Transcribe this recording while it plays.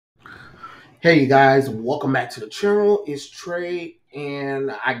Hey you guys, welcome back to the channel. It's Trey, and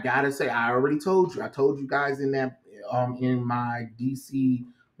I gotta say, I already told you. I told you guys in that in my DC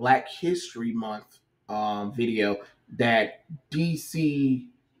Black History Month video that DC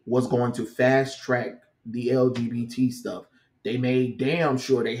was going to fast track the LGBT stuff. They made damn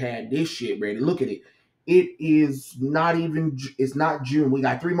sure they had this shit ready. Look at it. It is not even. It's not June. We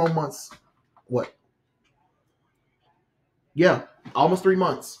got 3 more months. What? Yeah, almost 3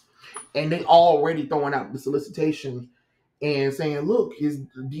 months, and they already throwing out the solicitation and saying, "Look, is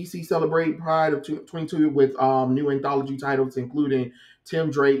DC celebrate Pride of 22 with new anthology titles, including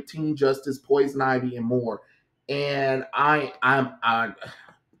Tim Drake, Teen Justice, Poison Ivy, and more." And I,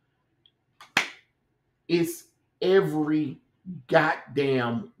 it's every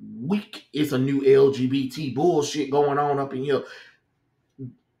goddamn week is a new LGBT bullshit going on up in here.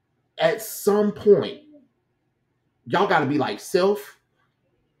 At some point, y'all got to be like, self,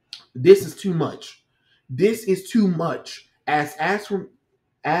 this is too much. This is too much. As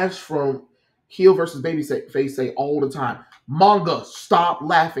from Heel versus Babyface say all the time, manga, stop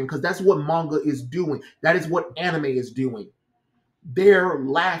laughing, because that's what manga is doing. That is what anime is doing. They're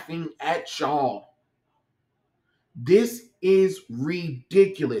laughing at y'all. This is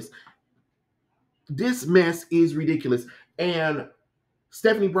ridiculous. This mess is ridiculous. And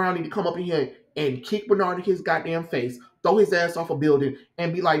Stephanie Brown need to come up in here and kick Bernard in his goddamn face, throw his ass off a building,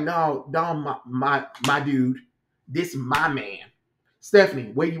 and be like, "No, my dude, this my man.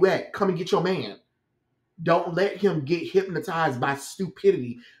 Stephanie, where you at? Come and get your man. Don't let him get hypnotized by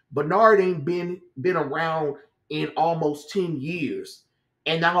stupidity." Bernard ain't been around in almost 10 years.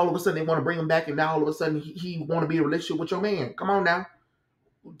 And now all of a sudden they want to bring him back, and now all of a sudden he want to be in a relationship with your man. Come on now.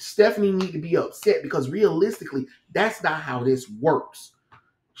 Stephanie need to be upset, because realistically, that's not how this works.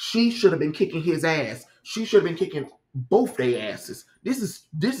 She should have been kicking his ass. She should have been kicking both their asses. This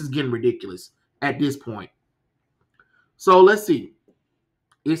is getting ridiculous at this point. So let's see.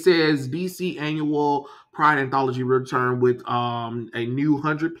 It says DC annual Pride anthology return with a new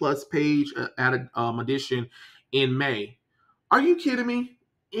 100+ page added edition in May. Are you kidding me?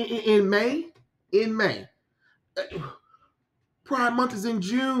 In May? In May. Pride month is in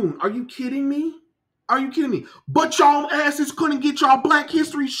June. Are you kidding me? Are you kidding me? But y'all asses couldn't get y'all Black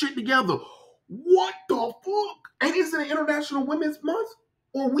History shit together. What the fuck? And is it an International Women's Month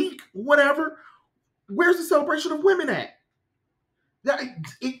or week, whatever? Where's the celebration of women at?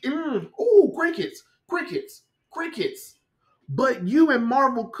 Oh, crickets. But you and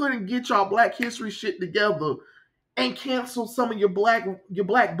Marvel couldn't get y'all Black History shit together and cancel some of your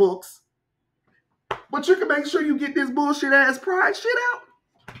black books. But you can make sure you get this bullshit ass Pride shit out.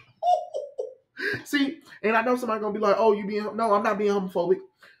 See, and I know somebody's gonna be like, "Oh, you being no, I'm not being homophobic."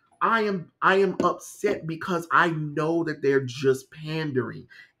 I am upset because I know that they're just pandering,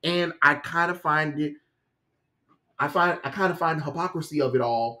 and I kind of find it. I kind of find the hypocrisy of it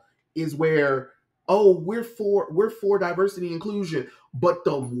all is where, oh, we're for diversity and inclusion, but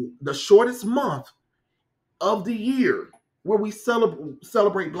the shortest month of the year where we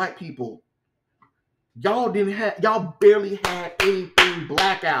celebrate Black people, y'all barely had anything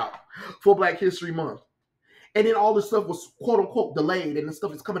black out for Black History Month. And then all this stuff was quote unquote delayed, and the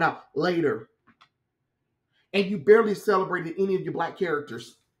stuff is coming out later. And you barely celebrated any of your Black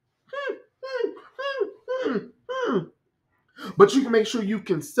characters. But you can make sure you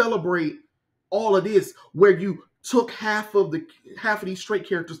can celebrate all of this, where you took half of these straight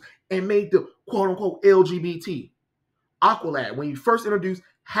characters and made them quote unquote LGBT. Aqualad, when you first introduced,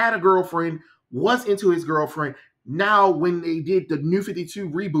 had a girlfriend, was into his girlfriend. Now, when they did the New 52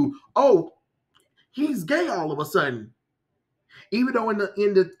 reboot, oh, he's gay all of a sudden. Even though in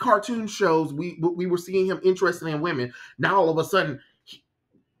the cartoon shows we were seeing him interested in women, now all of a sudden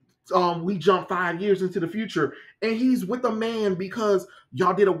we jump 5 years into the future and he's with a man because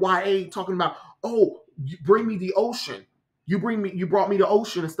y'all did a YA talking about, oh, you bring me the ocean. You brought me the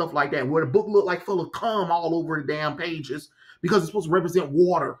ocean and stuff like that, where the book looked like full of cum all over the damn pages because it's supposed to represent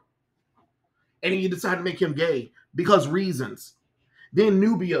water. And then you decide to make him gay because reasons. Then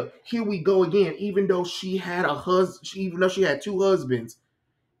Nubia, here we go again. Even though she had even though she had 2 husbands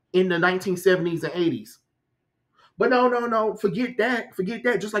in the 1970s and 80s. But no, forget that. Forget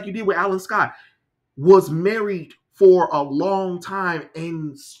that. Just like you did with Alan Scott. Was married for a long time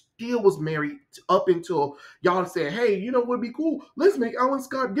and still was married up until y'all said, hey, you know what would be cool? Let's make Alan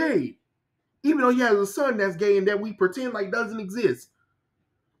Scott gay. Even though he has a son that's gay and that we pretend like doesn't exist.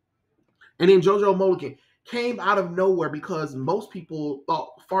 And then JoJo Mulligan came out of nowhere because most people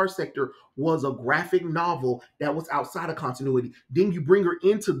thought Far Sector was a graphic novel that was outside of continuity. Then you bring her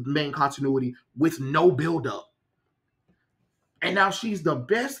into the main continuity with no buildup. And now she's the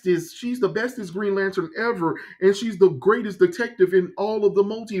bestest Green Lantern ever, and she's the greatest detective in all of the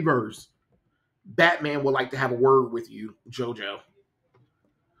multiverse. Batman would like to have a word with you, JoJo.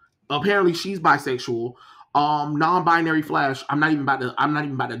 Apparently she's bisexual. Non-binary Flash. I'm not even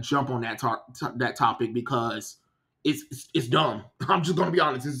about to jump on that topic because it's dumb. I'm just gonna be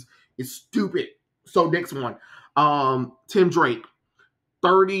honest. It's stupid. So next one. Tim Drake,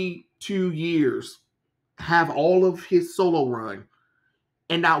 32 years, have all of his solo run,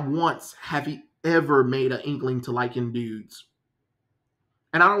 and not once have he ever made an inkling to liking dudes.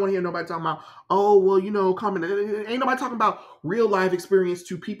 And I don't want to hear nobody talking about, oh, well, comment. Ain't nobody talking about real life experience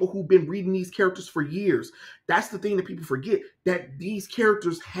to people who've been reading these characters for years. That's the thing that people forget, that these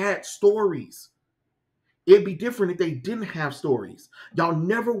characters had stories. It'd be different if they didn't have stories. Y'all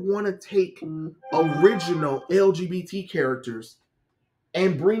never want to take original LGBT characters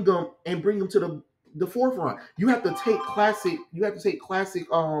and bring them to the forefront. You have to take classic. You have to take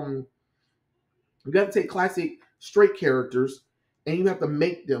classic straight characters and you have to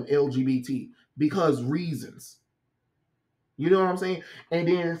make them LGBT because reasons. You know what I'm saying? And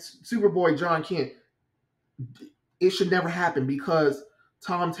then Superboy John Kent, it should never happen because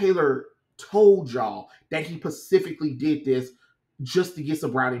Tom Taylor told y'all that he specifically did this just to get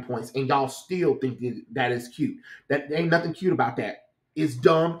some brownie points, and y'all still think that is cute. That ain't nothing cute about that. It's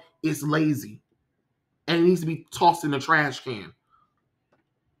dumb, it's lazy, and it needs to be tossed in the trash can.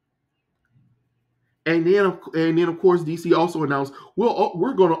 And then of course DC also announced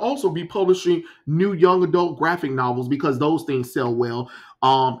we're going to also be publishing new young adult graphic novels because those things sell well.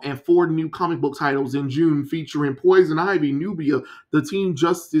 And 4 new comic book titles in June featuring Poison Ivy, Nubia, the Teen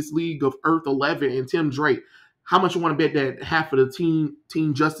Justice League of Earth 11, and Tim Drake. How much you want to bet that half of the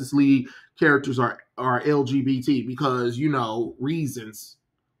Teen Justice League characters are LGBT? Because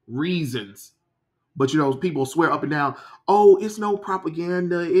reasons. But people swear up and down, oh, it's no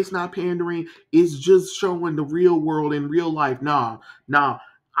propaganda, it's not pandering, it's just showing the real world in real life. Nah,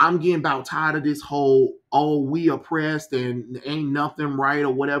 I'm getting about tired of this whole, oh, we oppressed and ain't nothing right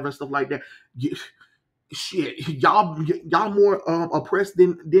or whatever and stuff like that. Shit, y'all more oppressed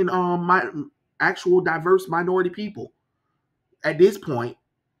than my actual diverse minority people at this point.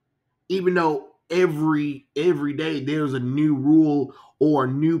 Even though every day there's a new rule or a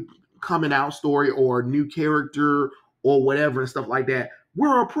new coming out story or a new character or whatever and stuff like that.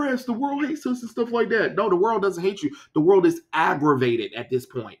 We're oppressed. The world hates us and stuff like that. No, the world doesn't hate you. The world is aggravated at this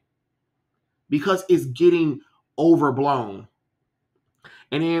point because it's getting overblown.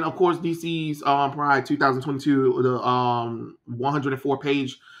 And then, of course, DC's Pride 2022, the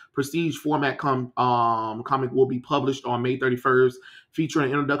 104-page prestige format comic will be published on May 31st, featuring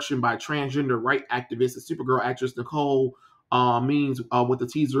an introduction by transgender right activist and Supergirl actress Nicole Means with the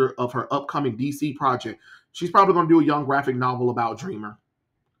teaser of her upcoming DC project. She's probably going to do a young graphic novel about Dreamer.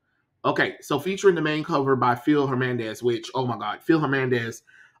 Okay, so featuring the main cover by Phil Hernandez, which, oh my God, Phil Hernandez,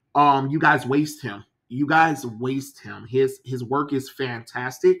 you guys waste him. His work is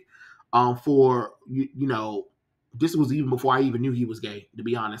fantastic. For this was even before I even knew he was gay, to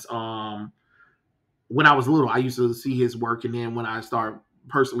be honest. When I was little, I used to see his work, and then when I started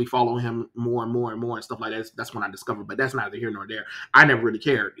personally following him more and more and more and stuff like that, that's when I discovered. But that's neither here nor there. I never really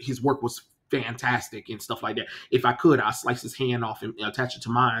cared. His work was fantastic and stuff like that. If I could, I'd slice his hand off and attach it to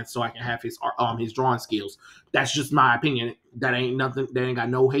mine so I can have his drawing skills. That's just my opinion. That ain't nothing. That ain't got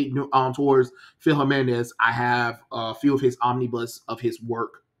no hate towards Phil Hernandez. I have a few of his omnibus of his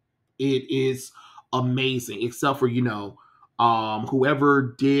work. It is amazing, except for whoever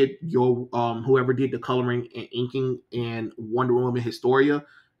did the coloring and inking in Wonder Woman Historia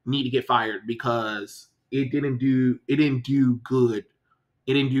need to get fired because it didn't do good.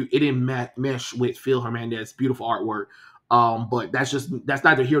 It didn't mesh with Phil Hernandez's beautiful artwork. But that's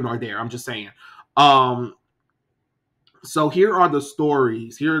neither here nor there. I'm just saying. So here are the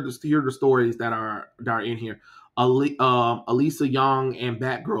stories. Here are the stories that are in here. Elisa Young and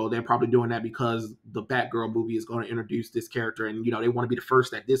Batgirl, they're probably doing that because the Batgirl movie is going to introduce this character, and they want to be the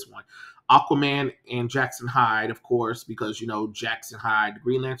first at this one. Aquaman and Jackson Hyde, of course, because Jackson Hyde,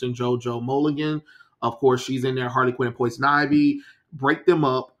 Green Lantern, JoJo Mulligan, of course, she's in there. Harley Quinn and Poison Ivy. Break them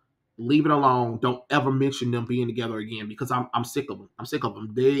up, leave it alone. Don't ever mention them being together again because I'm sick of them. I'm sick of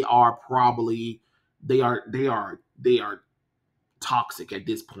them. They are toxic at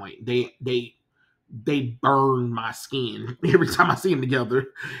this point. They burn my skin every time I see them together.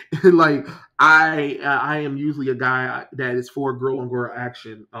 Like I am usually a guy that is for girl on girl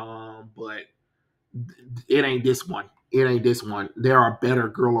action, but it ain't this one. There are better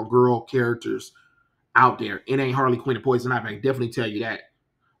girl on girl characters out there. It ain't Harley Quinn and Poison Ivy. I can definitely tell you that.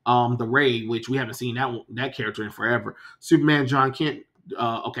 the Ray, which we haven't seen that character in forever. Superman, John Kent,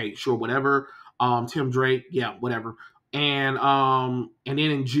 okay, sure, whatever. Tim Drake, yeah, whatever. And then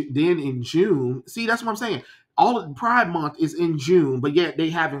in June, see, that's what I'm saying. All of Pride Month is in June, but yet they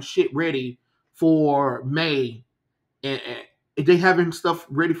having shit ready for May, and they having stuff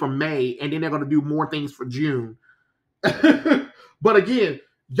ready for May, and then they're gonna do more things for June. But again,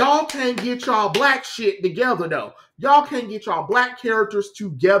 y'all can't get y'all black shit together though. Y'all can't get y'all black characters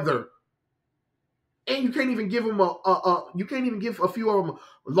together, and you can't even give them you can't even give a few of them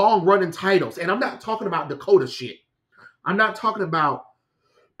long running titles. And I'm not talking about Dakota shit. I'm not talking about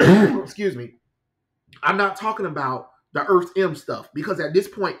excuse me. I'm not talking about the Earth M stuff, because at this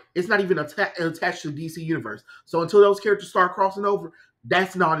point it's not even attached to the DC universe. So until those characters start crossing over,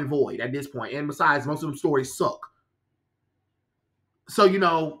 that's not and void at this point. And besides, most of them stories suck.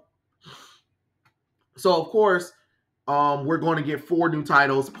 So so of course, we're going to get 4 new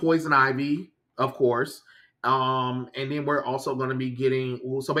titles: Poison Ivy, of course, and then we're also going to be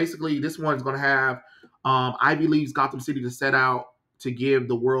getting. So basically, this one's going to have Ivy leaves Gotham City to set out to give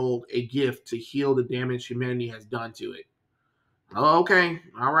the world a gift to heal the damage humanity has done to it. Okay,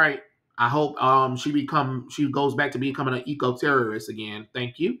 all right. I hope she goes back to becoming an eco terrorist again.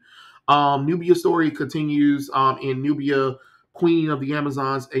 Thank you. Nubia story continues in Nubia, Queen of the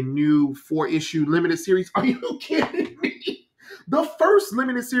Amazons, a new 4-issue limited series. Are you kidding me? The first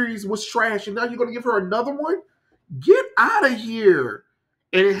limited series was trash, and now you're gonna give her another one? Get out of here!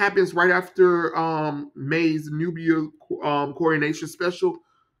 And it happens right after May's Nubia coronation special.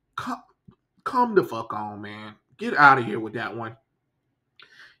 Come the fuck on, man. Get out of here with that one.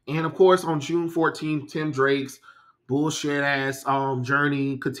 And of course, on June 14th, Tim Drake's bullshit ass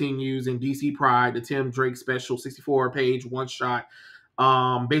journey continues in DC Pride, the Tim Drake special, 64-page one shot.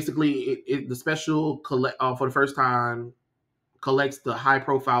 Basically, the special for the first time collects the high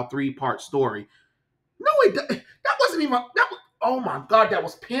profile 3-part story. No, that wasn't even that. Oh my god, that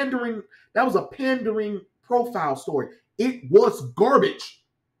was pandering. That was a pandering profile story. It was garbage.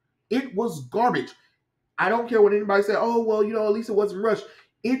 It was garbage. I don't care what anybody said. Oh, well, at least it wasn't rushed.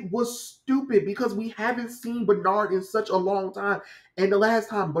 It was stupid because we haven't seen Bernard in such a long time. And the last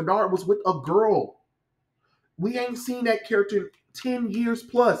time Bernard was with a girl. We ain't seen that character in 10 years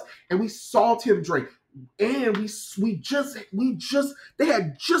plus. And we saw Tim Drake. And they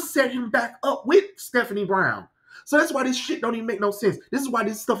had just set him back up with Stephanie Brown. So that's why this shit don't even make no sense. This is why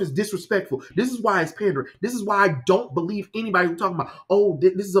this stuff is disrespectful. This is why it's pandering. This is why I don't believe anybody who's talking about, oh,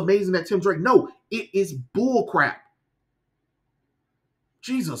 this is amazing that Tim Drake. No, it is bullcrap.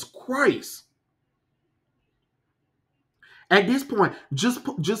 Jesus Christ. At this point, just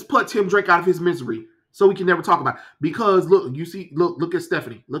put Tim Drake out of his misery so we can never talk about it. Because look at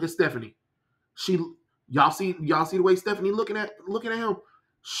Stephanie. Look at Stephanie. Y'all see the way Stephanie looking at him?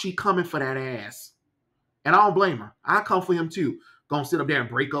 She coming for that ass. And I don't blame her. I come for him too. Gonna sit up there and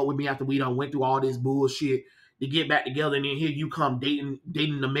break up with me after we done went through all this bullshit to get back together, and then here you come dating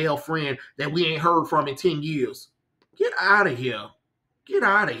the male friend that we ain't heard from in 10 years. Get out of here. Get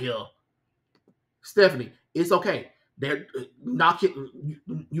out of here. Stephanie, it's okay. You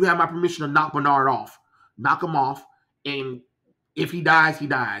have my permission to knock Bernard off. Knock him off. And if he dies, he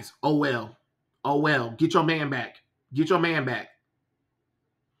dies. Oh well. Oh well. Get your man back. Get your man back.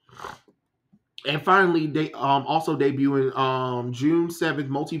 And finally, they also debuting June 7th,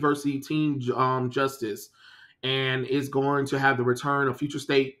 Multiversity Teen Justice. And it's going to have the return of Future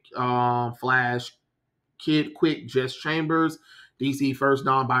State, Flash, Kid Quick, Jess Chambers, DC first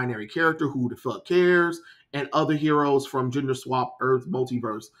non-binary character, Who the Fuck Cares, and other heroes from Gender Swap Earth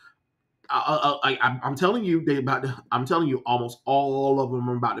Multiverse. I'm telling you, I'm telling you, almost all of them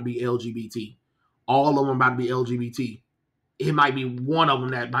are about to be LGBT. All of them are about to be LGBT. It might be one of them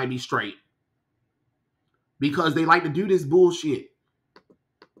that might be straight. Because they like to do this bullshit.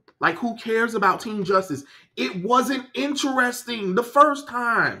 Like, who cares about Teen Justice? It wasn't interesting the first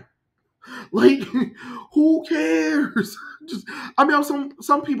time. Like, who cares?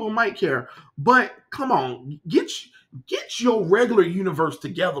 Some people might care, but come on, get your regular universe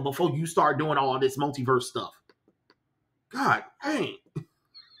together before you start doing all this multiverse stuff. God dang.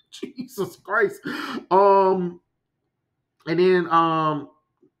 Jesus Christ. And then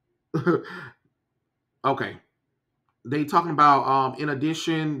okay. They talking about in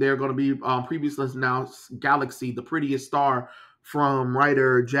addition, they're going to be previously announced Galaxy, the prettiest star, from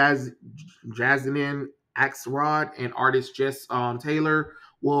writer Jasmine Axelrod and artist Jess Taylor,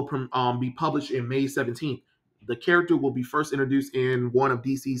 will be published in May 17th. The character will be first introduced in one of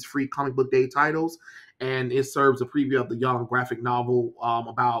DC's free comic book day titles, and it serves a preview of the young graphic novel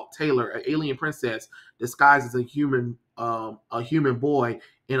about Taylor, an alien princess disguised as a human a human boy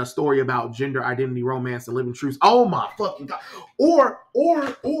in a story about gender identity, romance, and living truths. Oh my fucking god!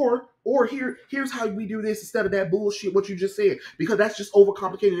 Or here's how we do this instead of that bullshit what you just said, because that's just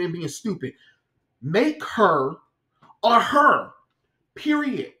overcomplicated and being stupid. Make her a her.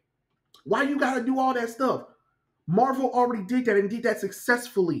 Period. Why you gotta do all that stuff? Marvel already did that and did that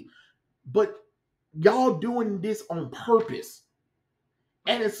successfully, but y'all doing this on purpose.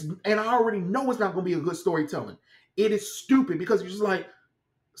 And I already know it's not gonna be a good storytelling. It is stupid because you're just like,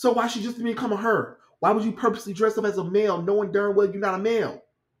 so why should just become a her? Why would you purposely dress up as a male knowing darn well you're not a male?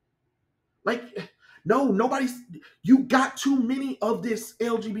 Like, no, nobody's, you got too many of this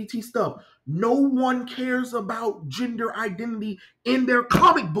LGBT stuff. No one cares about gender identity in their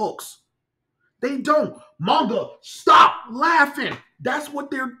comic books. They don't. Manga, stop laughing. That's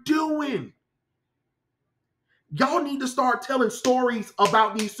what they're doing. Y'all need to start telling stories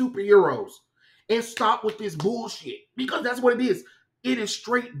about these superheroes and stop with this bullshit, because that's what it is. It is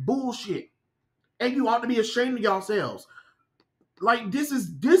straight bullshit. And you ought to be ashamed of yourselves. Like, this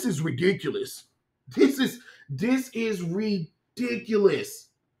is ridiculous. This is ridiculous.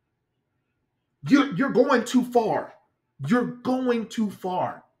 You're going too far. You're going too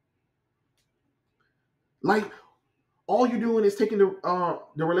far. Like, all you're doing is taking the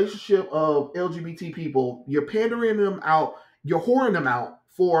relationship of LGBT people, you're pandering them out, you're whoring them out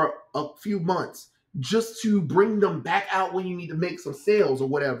for a few months just to bring them back out when you need to make some sales or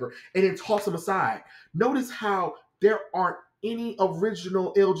whatever, and then toss them aside. Notice how there aren't any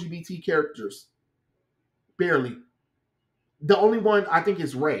original LGBT characters. Barely. The only one I think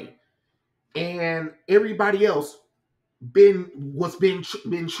is Ray. And everybody else been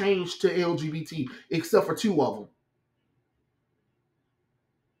changed to LGBT except for two of them.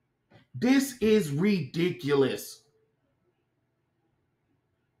 This is ridiculous.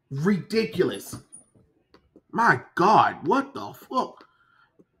 Ridiculous. My God, what the fuck?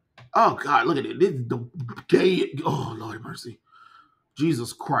 Oh God, look at it. This is the gay. Oh Lord have mercy.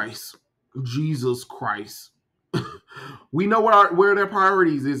 Jesus Christ. Jesus Christ. We know where their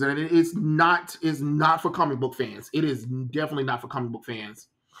priorities is, and it's not for comic book fans. It is definitely not for comic book fans.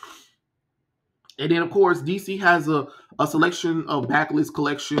 And then, of course, DC has a selection of backlist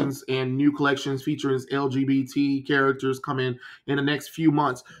collections and new collections featuring LGBT characters coming in the next few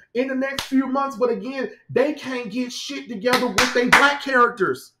months. But again, they can't get shit together with their black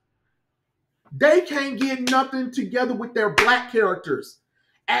characters. They can't get nothing together with their black characters,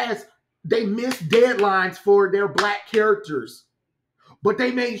 as they missed deadlines for their black characters. But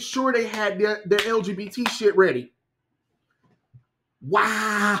they made sure they had their LGBT shit ready.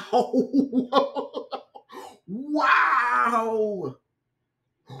 Wow. Wow.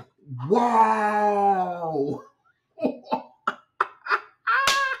 Wow.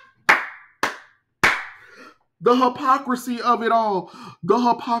 The hypocrisy of it all. The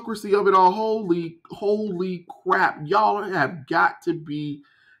hypocrisy of it all. Holy crap. Y'all have got to be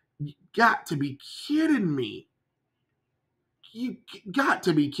kidding me. You got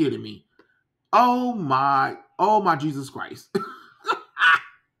to be kidding me. Oh my Jesus Christ.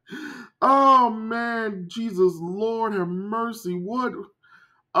 Oh man, Jesus, Lord have mercy. What?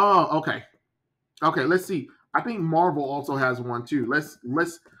 Oh, okay. Okay, let's see. I think Marvel also has one too. Let's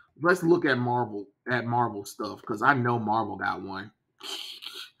look at Marvel stuff, because I know Marvel got one.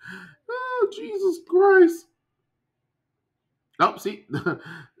 Oh, Jesus Christ. Oh, see,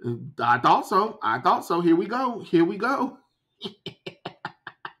 I thought so. Here we go.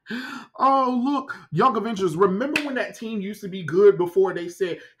 Oh, look, Young Avengers. Remember when that team used to be good before they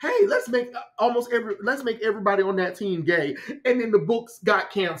said, "Hey, let's make everybody on that team gay," and then the books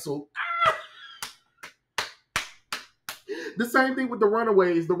got canceled. The same thing with the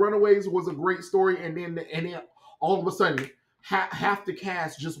Runaways. The Runaways was a great story, and then all of a sudden, half the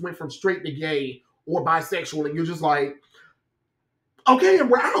cast just went from straight to gay or bisexual, and you're just like, okay, and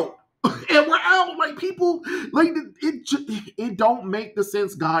we're out. And we're out. Like, people, like, it don't make the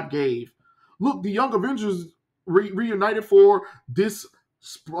sense God gave. Look, the Young Avengers reunited for this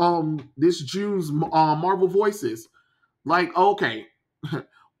June's Marvel Voices. Like, okay.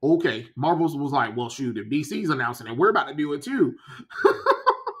 Okay. Marvel's was like, well, shoot, if DC's announcing it, we're about to do it too.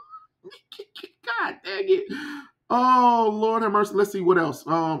 God dang it. Oh, Lord have mercy. Let's see what else.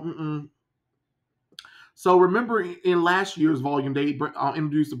 So remember, in last year's volume, they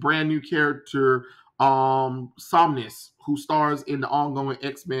introduced a brand new character, Somnus, who stars in the ongoing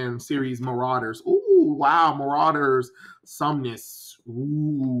X-Men series Marauders. Ooh, wow, Marauders, Somnus.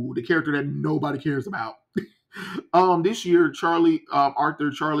 Ooh, the character that nobody cares about. This year, Arthur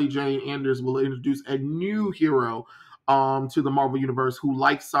Charlie Jane Anders will introduce a new hero, to the Marvel Universe who,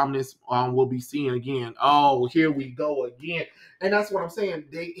 like Somnus, will be seeing again. Oh, here we go again. And that's what I'm saying.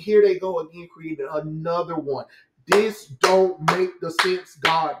 Here they go again, creating another one. This don't make the sense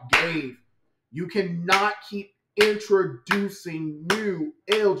God gave. You cannot keep introducing new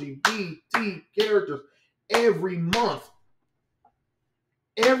LGBT characters every month.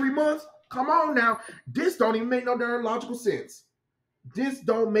 Every month? Come on now. This don't even make no darn logical sense. This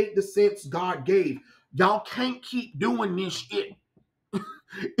don't make the sense God gave. Y'all can't keep doing this shit.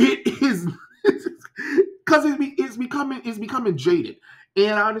 It is because it's becoming jaded.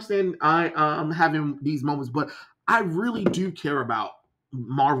 And I understand I'm having these moments, but I really do care about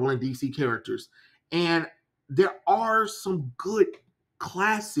Marvel and DC characters. And there are some good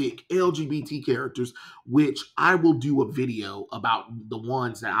classic LGBT characters, which I will do a video about the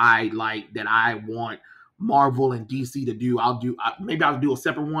ones that I like, that I want Marvel and DC to do. Maybe I'll do a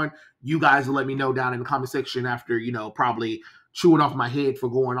separate one. You guys will let me know down in the comment section after, probably chewing off my head for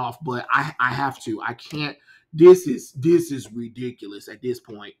going off, but I have to. I can't. This is ridiculous at this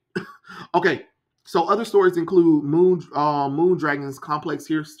point. Okay, so other stories include Moon Dragon's complex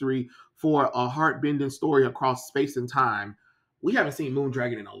history for a heart-bending story across space and time. We haven't seen Moon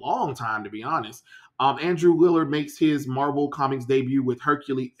Dragon in a long time, to be honest. Andrew Willard makes his Marvel Comics debut with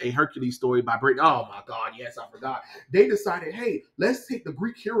a Hercules story by Britain. Oh my God, yes, I forgot. They decided, hey, let's take the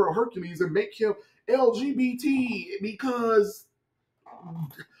Greek hero Hercules and make him LGBT because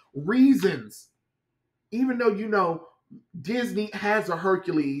reasons. Even though Disney has a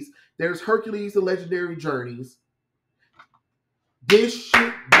Hercules, there's Hercules: The Legendary Journeys. This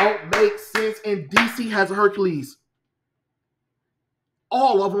shit don't make sense, and DC has a Hercules.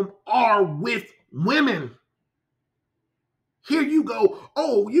 All of them are with women. Here you go.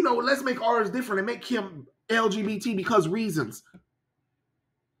 Oh, let's make ours different and make him LGBT because reasons.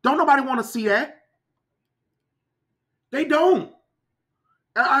 Don't nobody want to see that. They don't.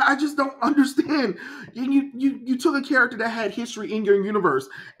 I just don't understand. You took a character that had history in your universe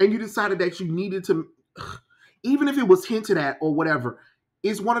and you decided that you needed to, even if it was hinted at or whatever,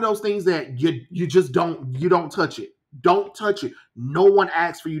 it's one of those things that you just don't touch it. Don't touch it. No one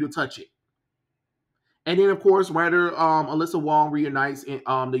asks for you to touch it. And then, of course, writer Alyssa Wong reunites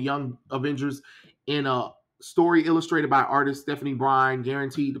the Young Avengers in a story illustrated by artist Stephanie Bryan,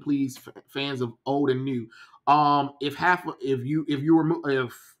 guaranteed to please fans of old and new. If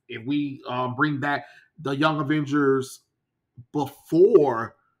we bring back the Young Avengers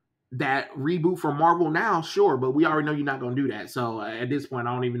before that reboot from Marvel now, sure, but we already know you're not going to do that. So at this point,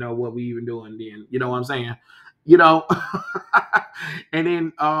 I don't even know what we even doing then. You know what I'm saying? And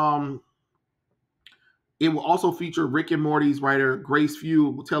then it will also feature Rick and Morty's writer Grace Few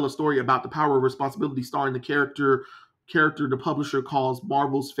will tell a story about the power of responsibility, starring the character the publisher calls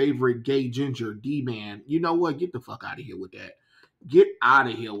Marvel's favorite gay ginger, D-Man. You know what? Get the fuck out of here with that. Get out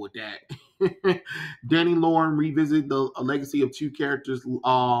of here with that. Danny Lauren revisit the legacy of two characters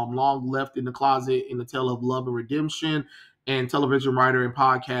long left in the closet in the tale of love and redemption. And television writer and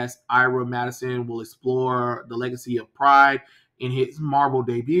podcast Ira Madison will explore the legacy of Pride in his Marvel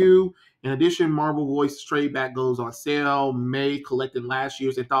debut. In addition, Marvel Voice trade back goes on sale May, collecting last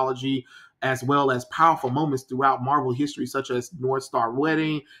year's anthology, as well as powerful moments throughout Marvel history, such as North Star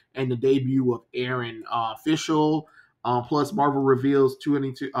Wedding and the debut of Aaron Fischel. Plus, Marvel reveals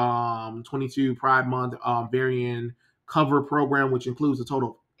 22 Pride Month variant cover program, which includes a total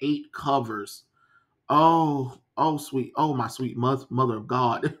of 8 covers. Oh, sweet. Oh, my sweet mother of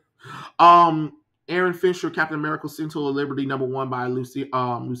God. Aaron Fisher, Captain America: Sentinel of Liberty #1 by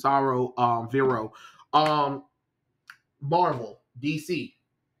Lucero Vero. Marvel, DC.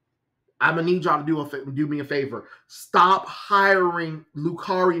 I'm gonna need y'all to do me a favor. Stop hiring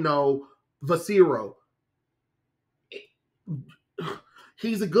Lucarino Vasero.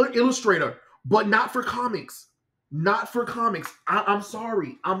 He's a good illustrator, but not for comics. Not for comics. I'm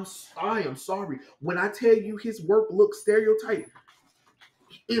sorry. I am sorry. When I tell you his work looks stereotyped,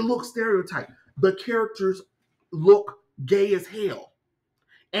 it looks stereotyped. The characters look gay as hell.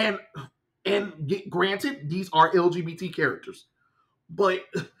 And granted, these are LGBT characters. But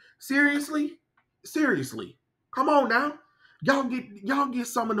seriously, come on now. Y'all get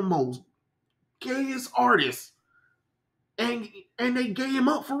some of the most gayest artists. And they gay him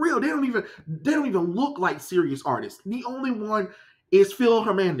up for real. They don't even look like serious artists. The only one is Phil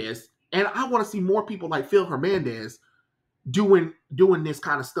Hernandez. And I want to see more people like Phil Hernandez doing this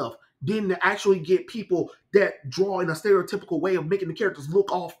kind of stuff than to actually get people that draw in a stereotypical way of making the characters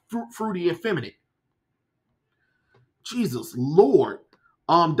look all fruity and feminine. Jesus Lord.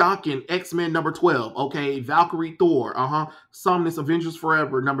 Donkin, X-Men number 12. Okay, Valkyrie, Thor. Somnus, Avengers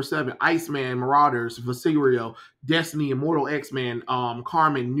Forever number 7. Iceman, Marauders, Vasirio, Destiny, Immortal X-Men.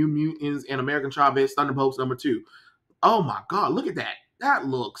 Carmen, New Mutants, and American Chavez, Thunderbolts number 2. Oh my God, look at that. That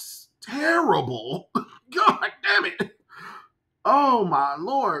looks terrible. God damn it. Oh my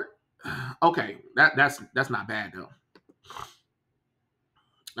Lord. Okay, that's not bad though.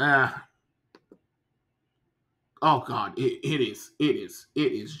 Oh God, it is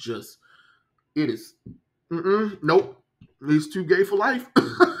just it is. Nope, he's too gay for life.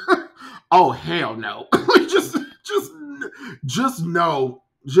 Oh hell no. just just just no.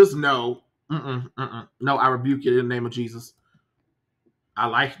 No, I rebuke it in the name of Jesus. I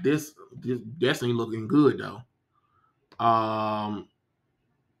like this Destiny looking good though.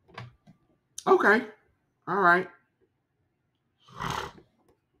 Okay, all right.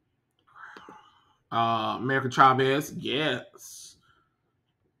 American Chavez, yes.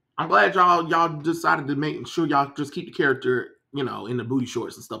 I'm glad y'all decided to make sure y'all just keep the character, in the booty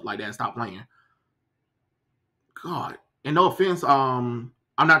shorts and stuff like that. Stop playing. God, and no offense, I'm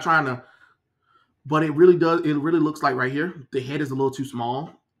not trying to, but it really does. It really looks like right here, the head is a little too small,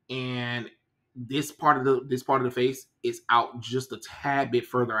 and this part of the face is out just a tad bit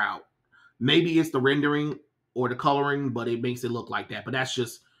further out. Maybe it's the rendering or the coloring, but it makes it look like that. But that's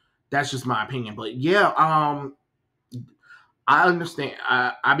just my opinion. But yeah, I understand.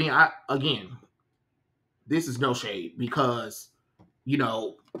 I mean, again, this is no shade because you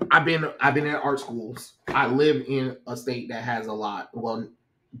know I've been at art schools. I live in a state that has a lot. Well,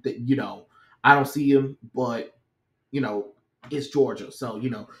 I don't see them, but you know it's Georgia, so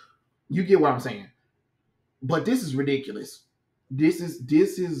you get what I'm saying. But this is ridiculous. This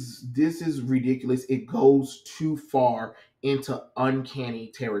is ridiculous. It goes too far into uncanny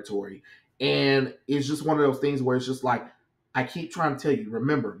territory. And it's just one of those things where it's just like I keep trying to tell you,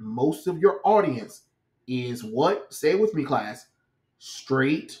 remember, most of your audience is what? Say it with me, class.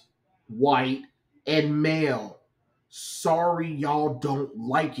 Straight, white, and male. Sorry y'all don't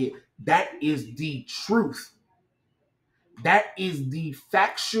like it. That is the truth. That is the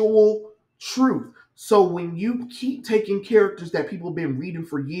factual truth. So when you keep taking characters that people have been reading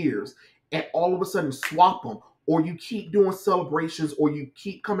for years and all of a sudden swap them, or you keep doing celebrations, or you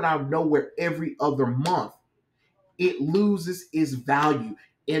keep coming out of nowhere every other month, it loses its value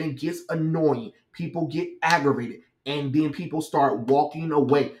and it gets annoying. People get aggravated and then people start walking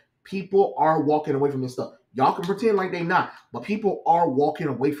away. People are walking away from this stuff. Y'all can pretend like they not, but people are walking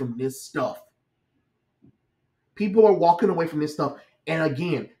away from this stuff. People are walking away from this stuff. And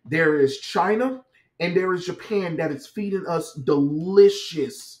again, there is China and there is Japan that is feeding us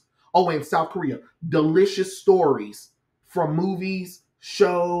delicious, oh, and South Korea, delicious stories from movies,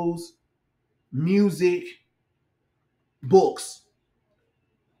 shows, music, books.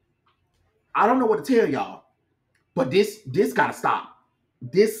 I don't know what to tell y'all, but this gotta stop.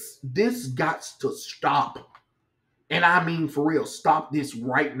 This got to stop. And I mean for real, stop this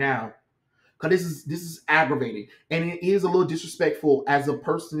right now. Because this is aggravating, and it is a little disrespectful as a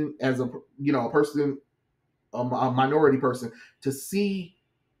person, a person, a minority person, to see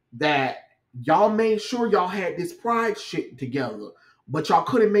that y'all made sure y'all had this pride shit together, but y'all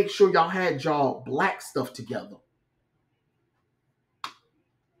couldn't make sure y'all had y'all black stuff together.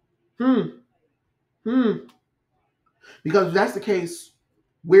 Hmm. Because if that's the case,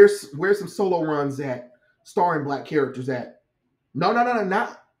 where's some solo runs at starring black characters at? No, no, no, no,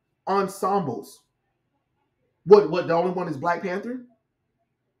 not ensembles. What? The only one is Black Panther?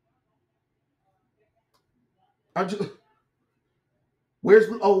 I just, where's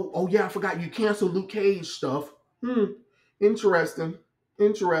oh yeah, I forgot you canceled Luke Cage stuff. Interesting.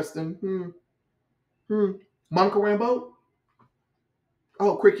 Interesting. Monica Rambeau?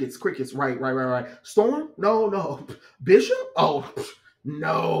 Oh, crickets. Right. Storm? No. Bishop? Oh,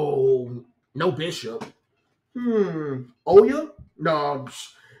 no. No Bishop. Oya? No,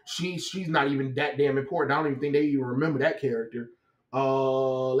 she's not even that damn important. I don't even think they even remember that character.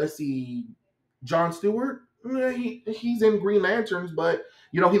 Let's see. John Stewart? He's in Green Lanterns, but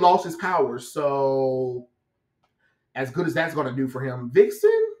he lost his powers, so as good as that's gonna do for him.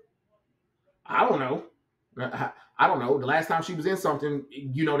 Vixen? I don't know. I don't know. The last time she was in something,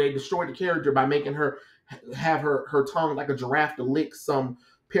 they destroyed the character by making her have her tongue like a giraffe to lick some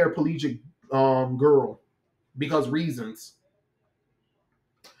paraplegic girl because reasons.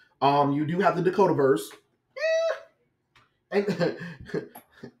 You do have the Dakota verse, and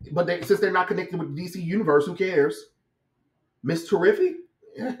but since they're not connected with the DC universe, who cares? Miss Terrific?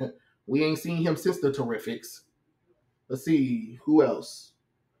 We ain't seen him since the Terrifics. Let's see who else.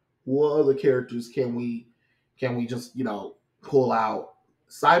 What other characters can we just pull out?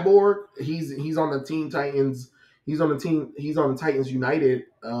 Cyborg, he's on the Teen Titans. He's on the team. He's on the Titans United.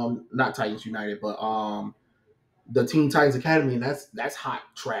 Not Titans United, but the Teen Titans Academy, and that's hot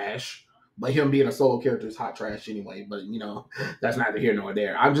trash. But him being a solo character is hot trash anyway. But that's neither here nor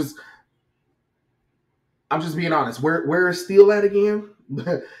there. I'm just being honest. Where is Steel at again?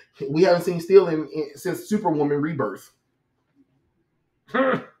 We haven't seen Steel since Superwoman Rebirth.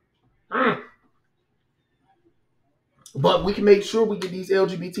 But we can make sure we get these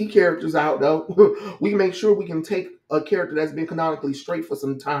LGBT characters out, though. We can make sure we can take a character that's been canonically straight for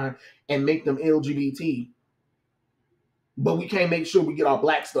some time and make them LGBT. But we can't make sure we get our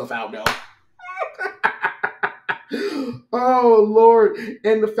black stuff out, though. Oh Lord!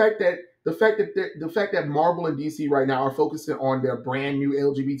 And the fact that Marvel and DC right now are focusing on their brand new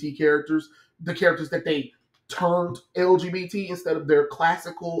LGBT characters, the characters that they turned LGBT instead of their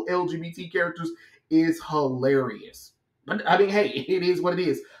classical LGBT characters, is hilarious. But I mean, hey, it is what it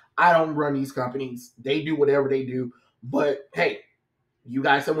is. I don't run these companies; they do whatever they do. But hey, you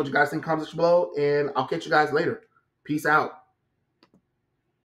guys, tell me what you guys think in comments below, and I'll catch you guys later. Peace out.